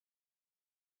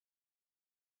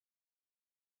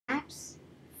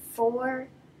for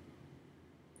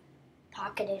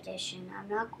Pocket Edition. I'm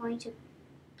not going to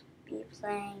be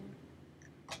playing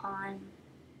on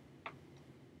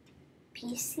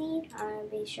PC. I'm going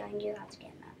to be showing you how to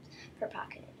get maps for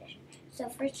Pocket Edition. So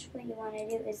first what you want to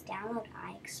do is download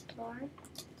iexploer.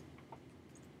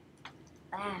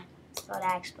 I spelled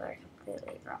iexploer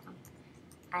completely wrong.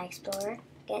 iexploer.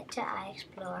 Get to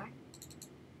iexploer.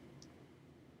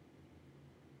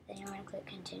 Then you want to click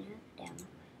continue, download,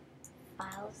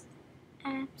 files,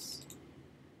 apps,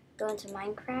 go into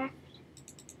Minecraft,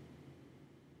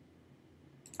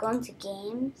 go into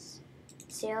games,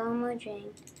 serial emojing,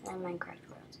 and then Minecraft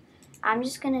worlds. I'm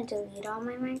just going to delete all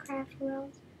my Minecraft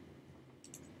worlds,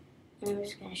 and I'm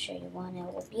just going to show you one. It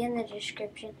will be in the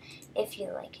description if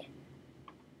you like it.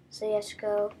 So you have to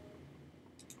go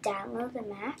download the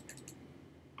map.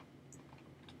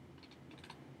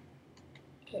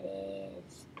 It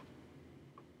is,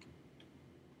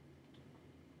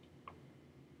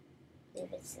 I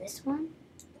believe it's this one.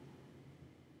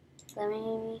 Let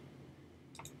me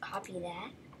copy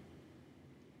that.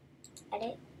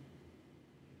 Edit.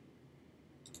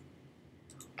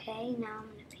 Okay, now I'm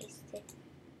going to paste it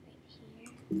right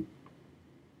here.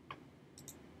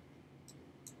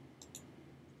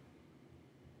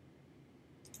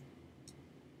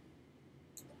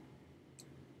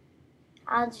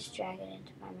 I'll just drag it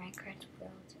into my Minecraft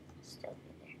world. It'll still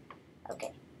be there.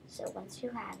 Okay, so once you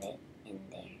have it in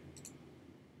there,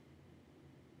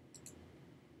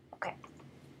 okay,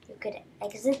 you could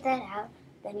exit that out.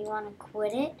 Then you want to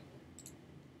quit it.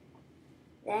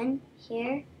 Then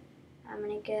here, I'm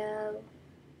going to go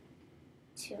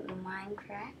to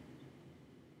Minecraft.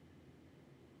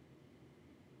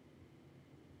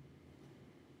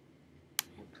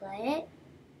 And play it.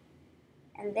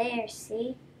 And there,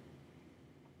 see?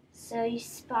 So you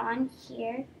spawn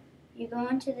here, you go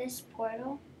into this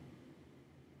portal.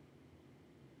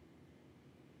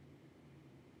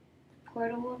 The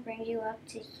portal will bring you up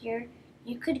to here.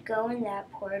 You could go in that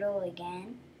portal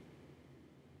again.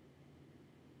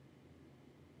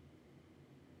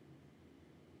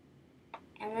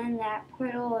 And then that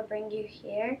portal will bring you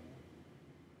here.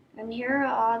 And here are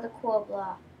all the cool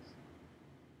blocks.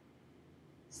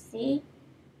 See?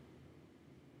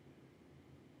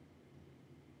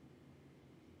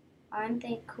 Aren't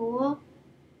they cool?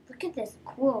 Look at this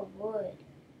cool wood.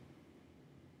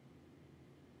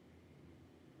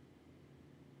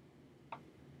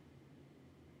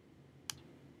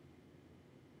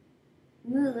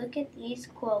 Ooh, look at these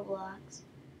cool blocks.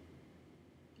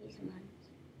 These ones.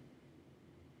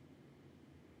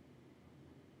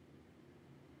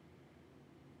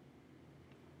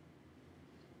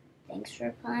 Thanks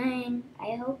for playing.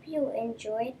 I hope you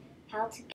enjoyed how to